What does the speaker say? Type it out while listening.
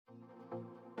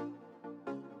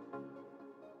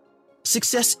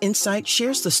Success Insight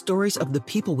shares the stories of the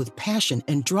people with passion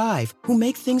and drive who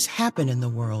make things happen in the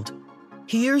world.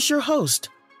 Here's your host,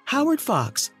 Howard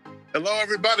Fox. Hello,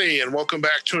 everybody, and welcome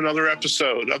back to another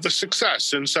episode of the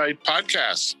Success Insight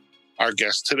podcast. Our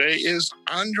guest today is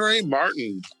Andrée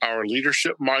Martin, our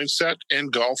leadership mindset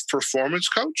and golf performance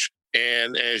coach.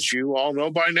 And as you all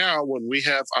know by now, when we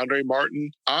have Andrée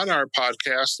Martin on our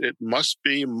podcast, it must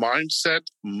be Mindset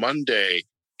Monday.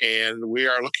 And we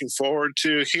are looking forward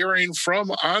to hearing from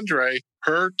Andrée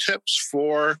her tips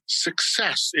for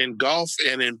success in golf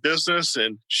and in business.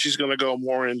 And she's going to go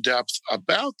more in depth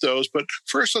about those. But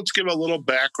first, let's give a little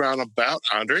background about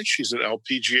Andrée. She's an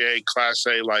LPGA Class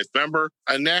A Life member,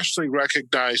 a nationally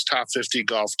recognized top 50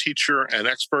 golf teacher and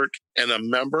expert, and a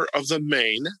member of the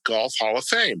Maine Golf Hall of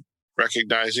Fame.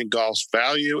 Recognizing golf's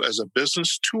value as a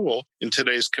business tool in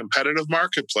today's competitive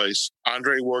marketplace,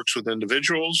 Andrée works with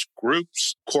individuals,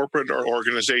 groups, corporate or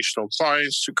organizational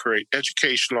clients to create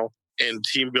educational and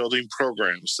team-building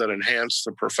programs that enhance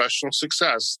the professional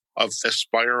success of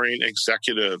aspiring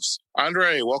executives.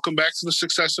 Andrée, welcome back to the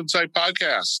Success Insight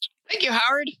podcast. Thank you,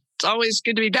 Howard. It's always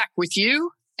good to be back with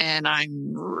you, and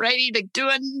I'm ready to do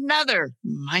another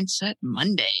Mindset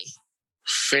Monday.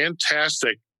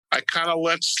 Fantastic. I kind of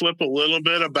let slip a little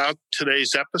bit about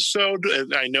today's episode.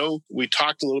 And I know we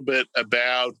talked a little bit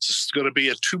about it's going to be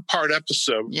a two-part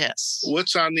episode. Yes.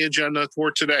 What's on the agenda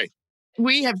for today?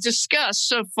 We have discussed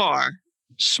so far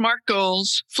SMART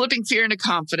goals, flipping fear into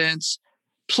confidence,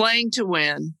 playing to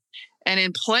win. And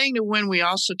in playing to win, we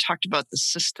also talked about the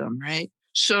system, right?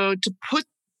 So to put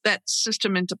that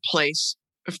system into place,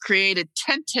 we've created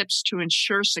 10 tips to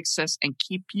ensure success and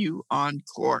keep you on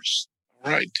course.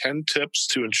 All right, 10 tips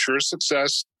to ensure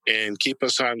success and keep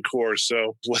us on course.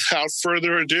 So without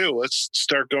further ado, let's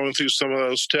start going through some of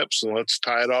those tips and let's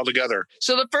tie it all together.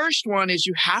 So the first one is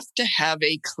you have to have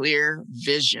a clear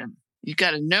vision. You've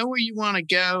got to know where you want to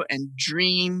go and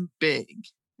dream big.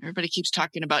 Everybody keeps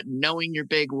talking about knowing your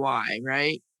big why,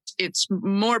 right? It's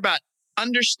more about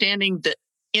understanding the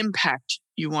impact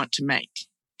you want to make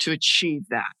to achieve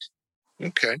that.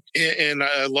 Okay. And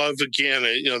I love, again,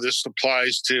 this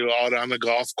applies to out on the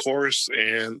golf course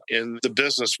and in the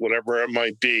business, whatever it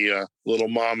might be, a little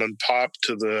mom and pop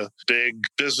to the big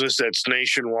business that's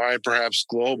nationwide, perhaps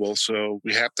global. So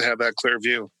we have to have that clear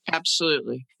view.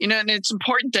 Absolutely. And it's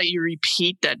important that you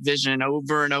repeat that vision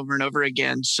over and over and over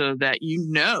again so that you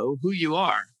know who you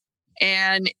are.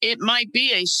 And it might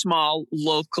be a small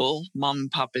local mom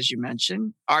and pop, as you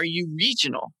mentioned. Are you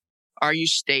regional? Are you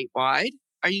statewide?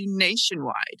 Are you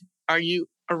nationwide? Are you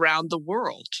around the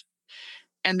world?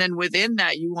 And then within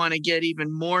that, you want to get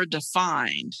even more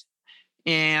defined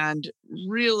and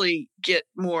really get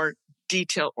more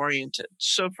detail oriented.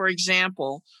 So for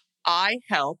example, I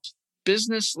help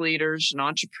business leaders and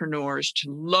entrepreneurs to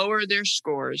lower their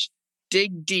scores,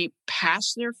 dig deep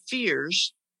past their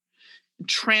fears, and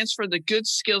transfer the good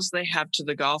skills they have to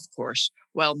the golf course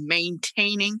while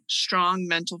maintaining strong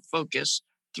mental focus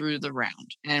through the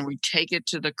round. And we take it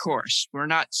to the course. We're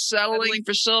not settling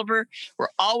for silver. We're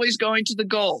always going to the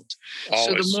gold. Always.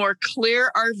 So the more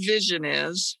clear our vision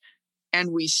is,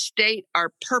 and we state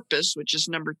our purpose, which is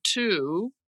number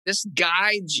 2, this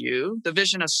guides you. The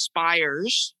vision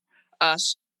aspires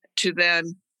us to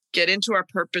then get into our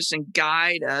purpose and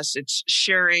guide us. It's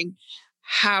sharing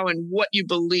how and what you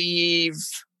believe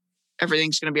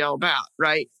everything's going to be all about,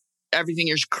 right? Everything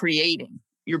you're creating.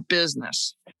 Your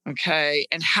business, okay?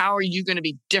 And how are you going to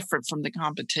be different from the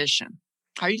competition?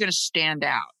 How are you going to stand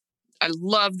out? I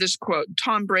love this quote.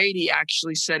 Tom Brady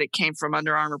actually said it came from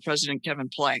Under Armour president Kevin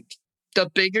Plank. The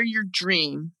bigger your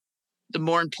dream, the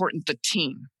more important the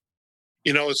team.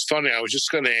 It's funny. I was just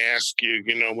going to ask you,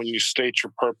 when you state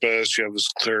your purpose, you have this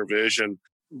clear vision.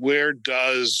 Where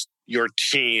does your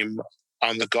team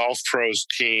on the Golf Pros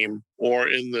team or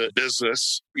in the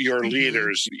business, your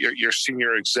leaders, your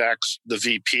senior execs, the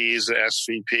VPs,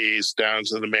 the SVPs, down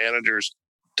to the managers,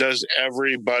 does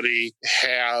everybody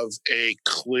have a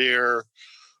clear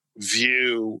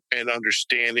view and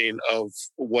understanding of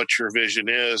what your vision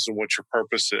is and what your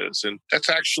purpose is? And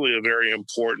that's actually a very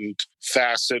important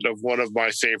facet of one of my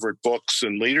favorite books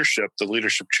in leadership, The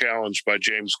Leadership Challenge by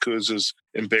James Kouzes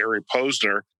and Barry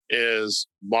Posner, is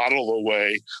model the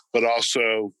way, but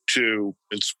also to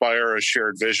inspire a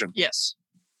shared vision. Yes.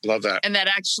 Love that. And that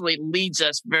actually leads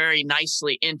us very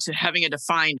nicely into having a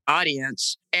defined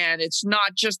audience. And it's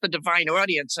not just the defined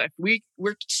audience.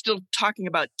 We're still talking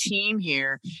about team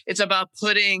here. It's about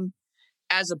putting,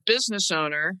 as a business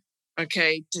owner,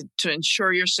 okay, to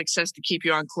ensure your success, to keep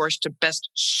you on course, to best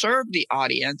serve the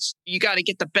audience, you got to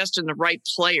get the best and the right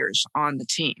players on the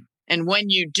team. And when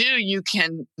you do, you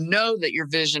can know that your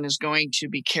vision is going to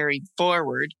be carried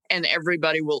forward and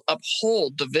everybody will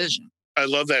uphold the vision. I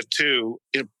love that too.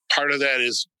 Part of that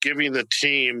is giving the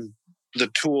team the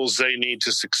tools they need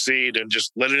to succeed and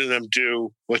just letting them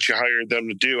do what you hired them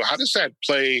to do. How does that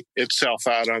play itself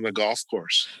out on the golf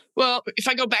course? Well, if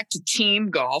I go back to team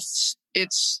golf,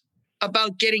 it's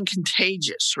about getting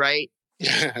contagious, right?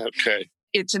 Okay.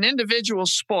 It's an individual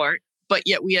sport, but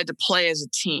yet we had to play as a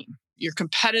team. You're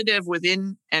competitive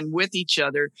within and with each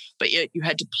other, but yet you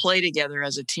had to play together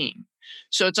as a team.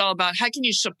 So it's all about how can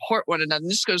you support one another? And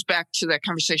this goes back to that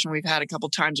conversation we've had a couple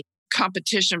of times,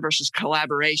 competition versus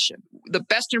collaboration. The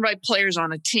best and right players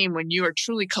on a team, when you are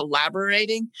truly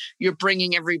collaborating, you're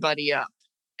bringing everybody up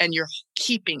and you're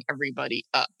keeping everybody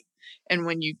up. And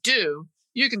when you do,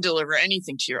 you can deliver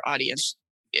anything to your audience,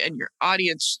 and your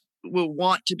audience will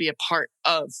want to be a part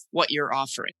of what you're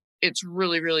offering. It's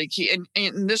really, really key. And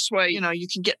in this way, you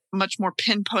can get much more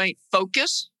pinpoint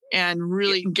focus and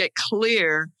really get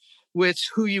clear with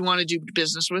who you want to do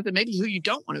business with and maybe who you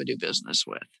don't want to do business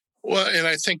with. Well, and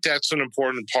I think that's an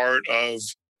important part of,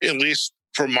 at least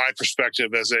from my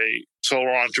perspective as a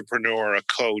solo entrepreneur, a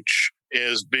coach,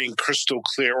 is being crystal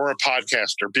clear, or a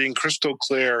podcaster, being crystal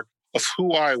clear of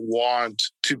who I want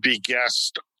to be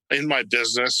guest in my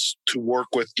business, to work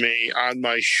with me on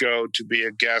my show, to be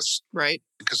a guest. Right.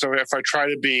 Because if I try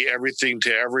to be everything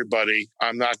to everybody,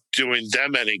 I'm not doing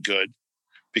them any good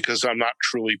because I'm not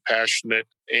truly passionate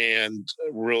and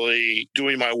really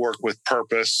doing my work with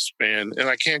purpose. And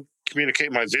I can't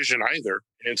communicate my vision either.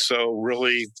 And so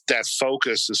really that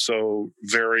focus is so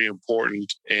very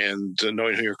important, and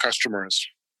knowing who your customer is.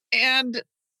 And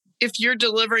if you're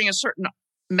delivering a certain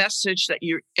message that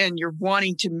you're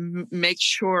wanting to make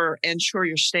sure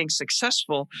you're staying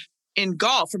successful in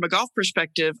golf, from a golf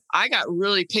perspective, I got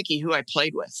really picky who I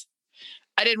played with.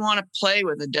 I didn't want to play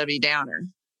with a Debbie Downer.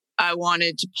 I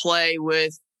wanted to play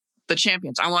with the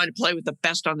champions. I wanted to play with the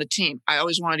best on the team. I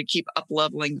always wanted to keep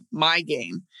up-leveling my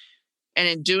game. And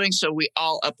in doing so, we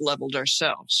all up-leveled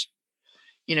ourselves.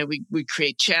 We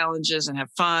create challenges and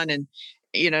have fun. And,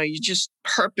 you just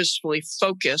purposefully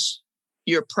focus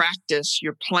your practice,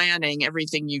 your planning,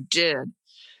 everything you did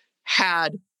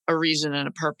had a reason and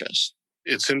a purpose.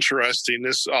 It's interesting.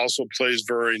 This also plays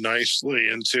very nicely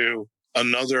into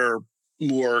another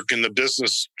work in the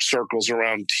business circles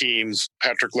around teams.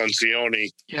 Patrick Lencioni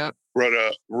wrote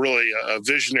a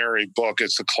visionary book.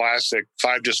 It's a classic,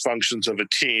 5 Dysfunctions of a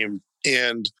Team.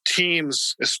 And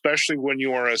teams, especially when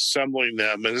you are assembling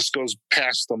them, and this goes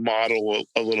past the model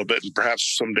a little bit, and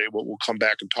perhaps someday we'll come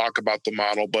back and talk about the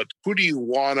model, but who do you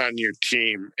want on your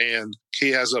team? And he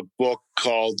has a book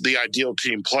called The Ideal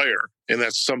Team Player, and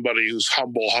that's somebody who's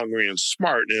humble, hungry, and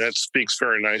smart. And that speaks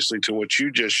very nicely to what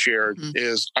you just shared,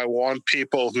 is I want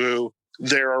people who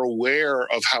they're aware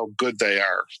of how good they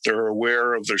are. They're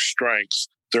aware of their strengths.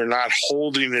 They're not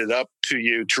holding it up to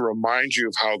you to remind you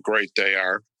of how great they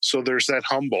are. So there's that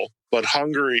humble. But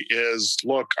hungry is,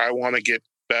 look, I want to get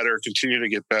better, continue to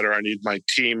get better. I need my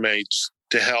teammates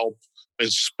to help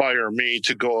inspire me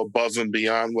to go above and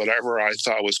beyond whatever I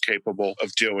thought was capable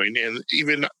of doing. And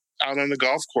even out on the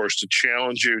golf course, to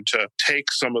challenge you to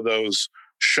take some of those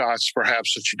shots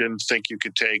perhaps that you didn't think you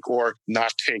could take, or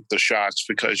not take the shots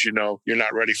because you're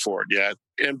not ready for it yet.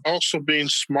 And also being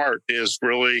smart is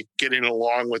really getting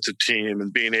along with the team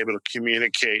and being able to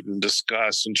communicate and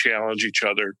discuss and challenge each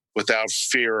other without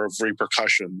fear of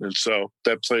repercussion. And so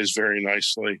that plays very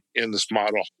nicely in this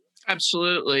model.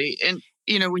 Absolutely. And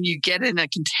when you get in a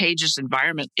contagious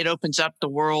environment, it opens up the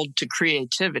world to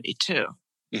creativity too.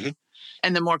 Mm-hmm.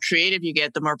 And the more creative you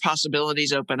get, the more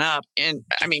possibilities open up. And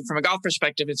I mean, from a golf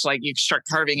perspective, it's like you start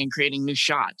carving and creating new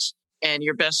shots. And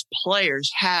your best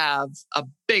players have a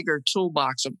bigger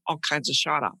toolbox of all kinds of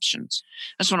shot options.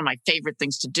 That's one of my favorite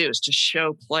things to do, is to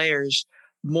show players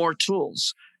more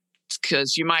tools.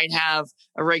 Because you might have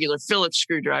a regular Phillips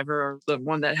screwdriver, or the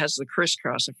one that has the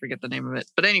crisscross. I forget the name of it.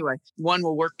 But anyway, one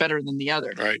will work better than the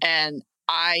other. Right. And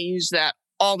I use that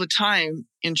all the time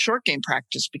in short game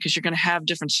practice, because you're going to have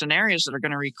different scenarios that are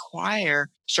going to require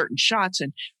certain shots,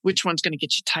 and which one's going to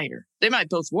get you tighter. They might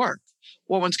both work.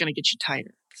 What one's going to get you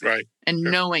tighter? Right. And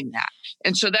knowing that.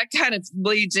 And so that kind of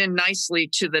leads in nicely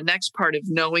to the next part of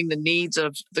knowing the needs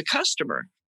of the customer.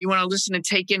 You want to listen and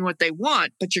take in what they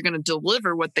want, but you're going to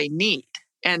deliver what they need.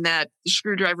 And that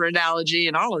screwdriver analogy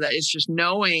and all of that is just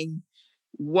knowing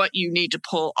what you need to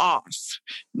pull off,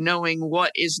 knowing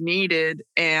what is needed.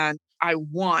 And I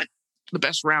want the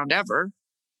best round ever,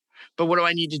 but what do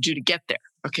I need to do to get there?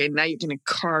 Okay, now you're going to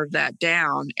carve that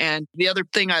down. And the other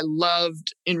thing I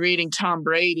loved in reading Tom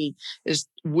Brady is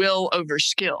will over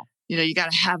skill. You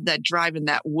got to have that drive and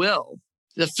that will.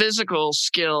 The physical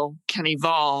skill can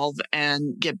evolve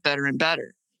and get better and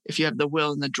better if you have the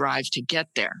will and the drive to get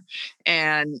there.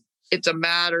 And it's a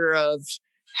matter of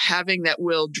having that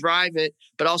will drive it,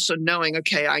 but also knowing,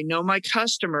 okay, I know my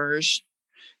customers.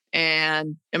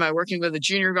 And am I working with a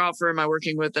junior golfer? Am I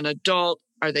working with an adult?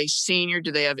 Are they senior?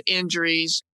 Do they have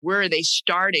injuries? Where are they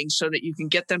starting so that you can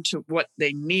get them to what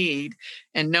they need?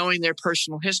 And knowing their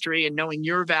personal history and knowing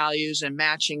your values and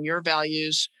matching your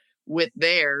values with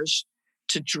theirs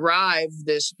to drive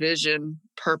this vision,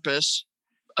 purpose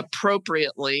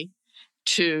appropriately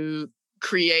to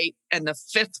create. And the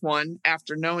fifth one,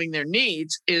 after knowing their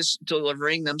needs, is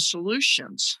delivering them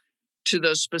solutions to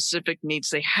those specific needs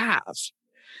they have.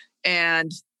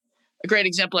 And a great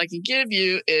example I can give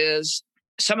you is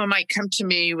someone might come to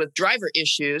me with driver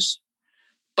issues,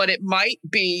 but it might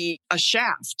be a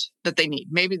shaft that they need.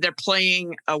 Maybe they're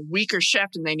playing a weaker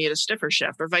shaft and they need a stiffer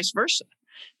shaft, or vice versa.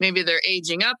 Maybe they're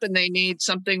aging up and they need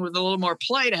something with a little more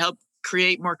play to help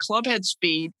create more club head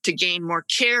speed, to gain more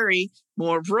carry,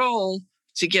 more roll,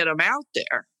 to get them out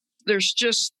there. There's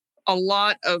just a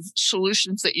lot of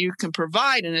solutions that you can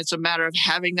provide. And it's a matter of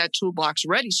having that toolbox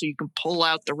ready so you can pull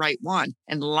out the right one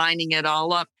and lining it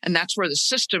all up. And that's where the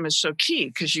system is so key,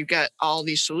 because you've got all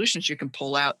these solutions you can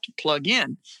pull out to plug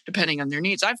in depending on their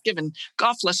needs. I've given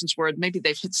golf lessons where maybe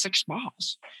they've hit 6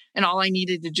 balls and all I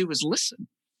needed to do was listen.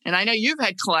 And I know you've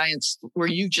had clients where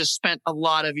you just spent a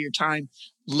lot of your time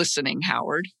listening,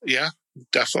 Howard. Yeah,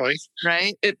 definitely.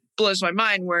 Right? It blows my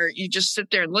mind where you just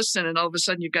sit there and listen and all of a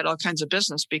sudden you've got all kinds of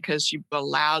business because you've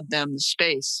allowed them the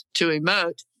space to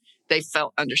emote. They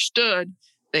felt understood.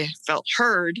 They felt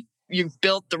heard. You've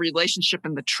built the relationship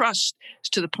and the trust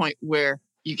to the point where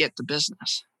you get the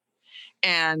business.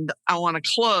 And I want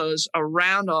to close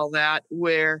around all that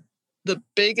where the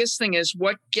biggest thing is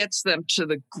what gets them to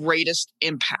the greatest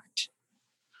impact.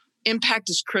 Impact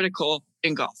is critical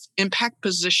in golf. Impact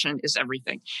position is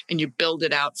everything. And you build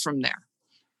it out from there.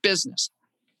 Business.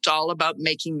 It's all about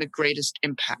making the greatest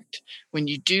impact. When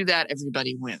you do that,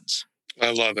 everybody wins.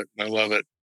 I love it. I love it.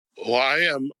 Well, I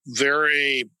am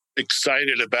very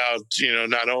excited about,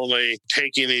 not only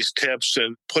taking these tips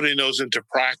and putting those into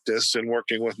practice and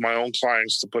working with my own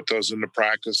clients to put those into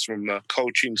practice from the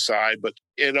coaching side, but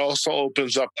it also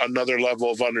opens up another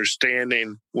level of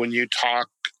understanding when you talk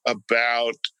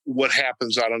about what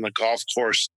happens out on the golf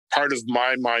course. Part of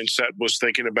my mindset was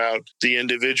thinking about the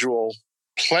individual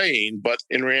playing, but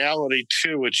in reality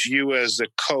too, it's you as a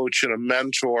coach and a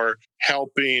mentor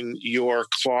helping your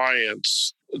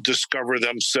clients discover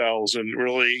themselves and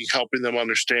really helping them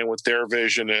understand what their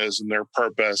vision is and their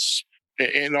purpose.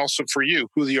 And also for you,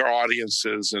 who your audience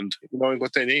is and knowing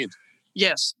what they need.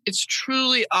 Yes, it's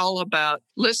truly all about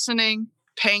listening,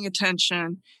 paying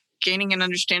attention, gaining an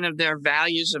understanding of their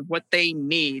values and what they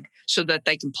need so that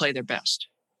they can play their best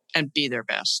and be their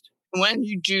best. When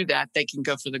you do that, they can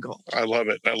go for the gold. I love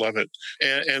it. I love it.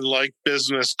 And like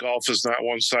business, golf is not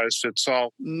one size fits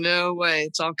all. No way.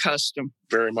 It's all custom.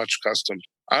 Very much custom.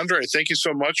 Andrée, thank you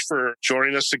so much for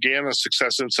joining us again on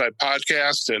Success Inside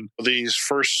Podcast and these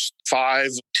first 5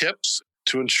 tips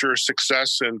to ensure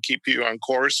success and keep you on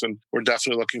course. And we're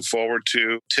definitely looking forward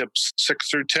to tips 6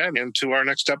 through 10 into our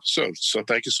next episode. So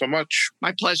thank you so much.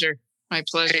 My pleasure. My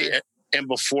pleasure. Hey, and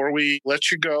before we let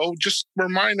you go, just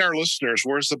remind our listeners,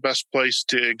 where's the best place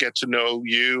to get to know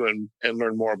you and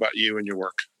learn more about you and your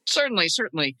work?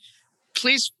 Certainly.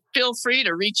 Please feel free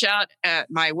to reach out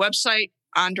at my website,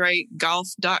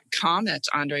 AndréeGolf.com. That's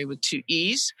Andrée with 2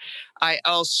 E's. I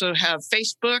also have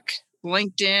Facebook,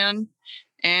 LinkedIn,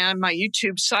 and my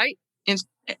YouTube site.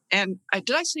 And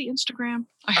did I say Instagram?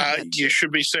 You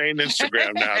should be saying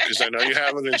Instagram now because I know you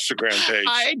have an Instagram page.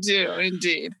 I do,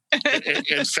 indeed.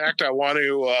 In fact, I want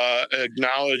to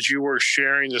acknowledge you were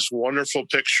sharing this wonderful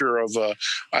picture of,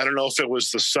 I don't know if it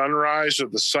was the sunrise or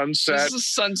the sunset. This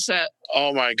is sunset.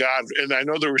 Oh, my God. And I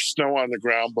know there was snow on the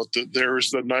ground, but there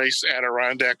was the nice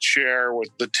Adirondack chair with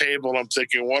the table. I'm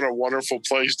thinking, what a wonderful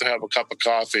place to have a cup of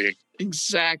coffee.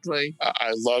 Exactly.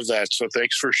 I love that. So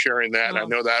thanks for sharing that. I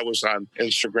know that was on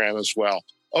Instagram as well.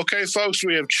 Okay, folks,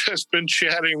 we have just been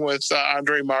chatting with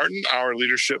Andrée Martin, our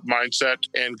leadership mindset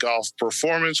and golf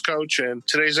performance coach. And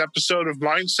today's episode of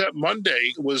Mindset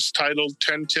Monday was titled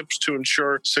 10 Tips to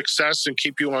Ensure Success and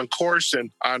Keep You on Course.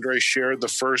 And Andrée shared the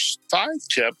first 5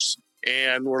 tips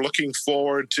And we're looking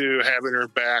forward to having her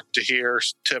back to hear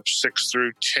tips 6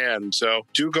 through 10. So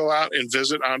do go out and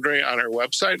visit Andrée on her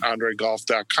website,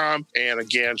 andreegolf.com. And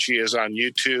again, she is on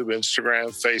YouTube, Instagram,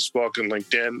 Facebook, and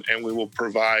LinkedIn. And we will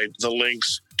provide the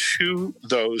links to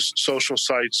those social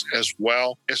sites as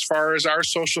well. As far as our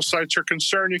social sites are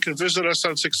concerned, you can visit us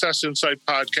on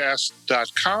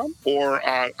successinsightpodcast.com or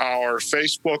on our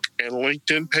Facebook and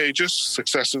LinkedIn pages,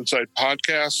 Success Insight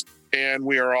Podcast. And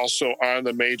we are also on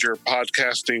the major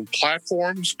podcasting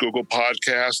platforms, Google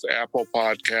Podcast, Apple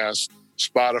Podcast,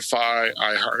 Spotify,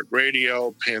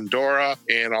 iHeartRadio, Pandora,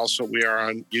 and also we are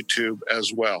on YouTube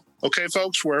as well. Okay,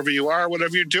 folks, wherever you are,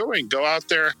 whatever you're doing, go out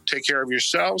there, take care of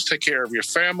yourselves, take care of your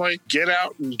family, get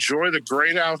out, enjoy the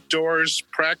great outdoors,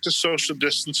 practice social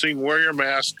distancing, wear your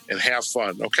mask, and have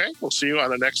fun, okay? We'll see you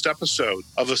on the next episode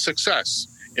of the Success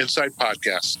Insight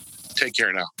Podcast. Take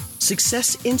care now.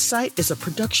 Success Insight is a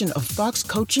production of Fox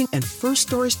Coaching and First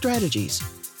Story Strategies.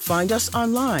 Find us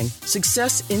online,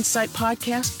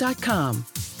 successinsightpodcast.com.